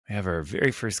We have our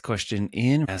very first question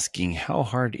in asking how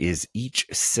hard is each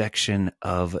section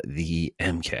of the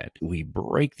MCAT? We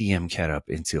break the MCAT up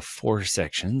into 4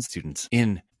 sections. Students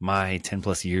in my 10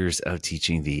 plus years of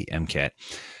teaching the MCAT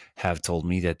have told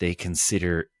me that they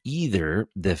consider either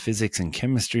the physics and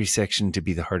chemistry section to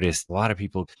be the hardest. A lot of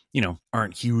people,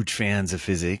 aren't huge fans of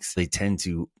physics. They tend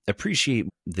to appreciate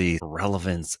the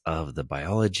relevance of the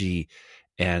biology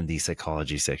and the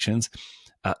psychology sections.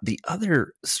 The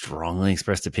other strongly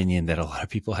expressed opinion that a lot of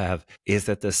people have is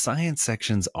that the science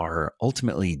sections are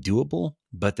ultimately doable,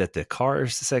 but that the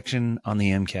CARS section on the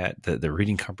MCAT, the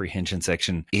reading comprehension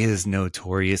section, is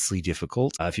notoriously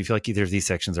difficult. If you feel like either of these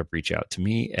sections are, reach out to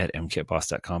me at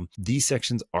mcatboss.com. These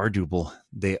sections are doable.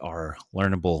 They are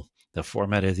learnable. The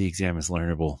format of the exam is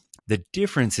learnable. The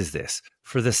difference is this.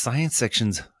 For the science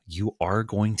sections, you are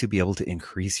going to be able to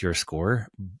increase your score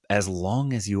as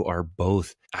long as you are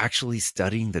both actually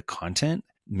studying the content,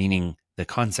 meaning the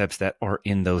concepts that are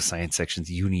in those science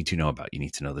sections you need to know about. You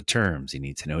need to know the terms. You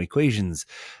need to know equations.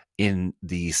 In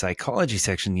the psychology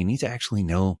section, you need to actually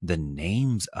know the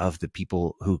names of the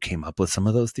people who came up with some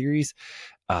of those theories.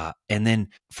 And then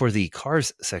for the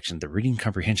CARS section, the reading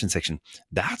comprehension section,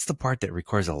 that's the part that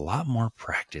requires a lot more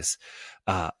practice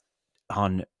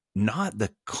on not the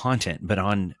content, but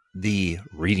on the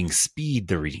reading speed,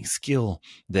 the reading skill,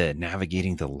 the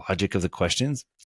navigating the logic of the questions.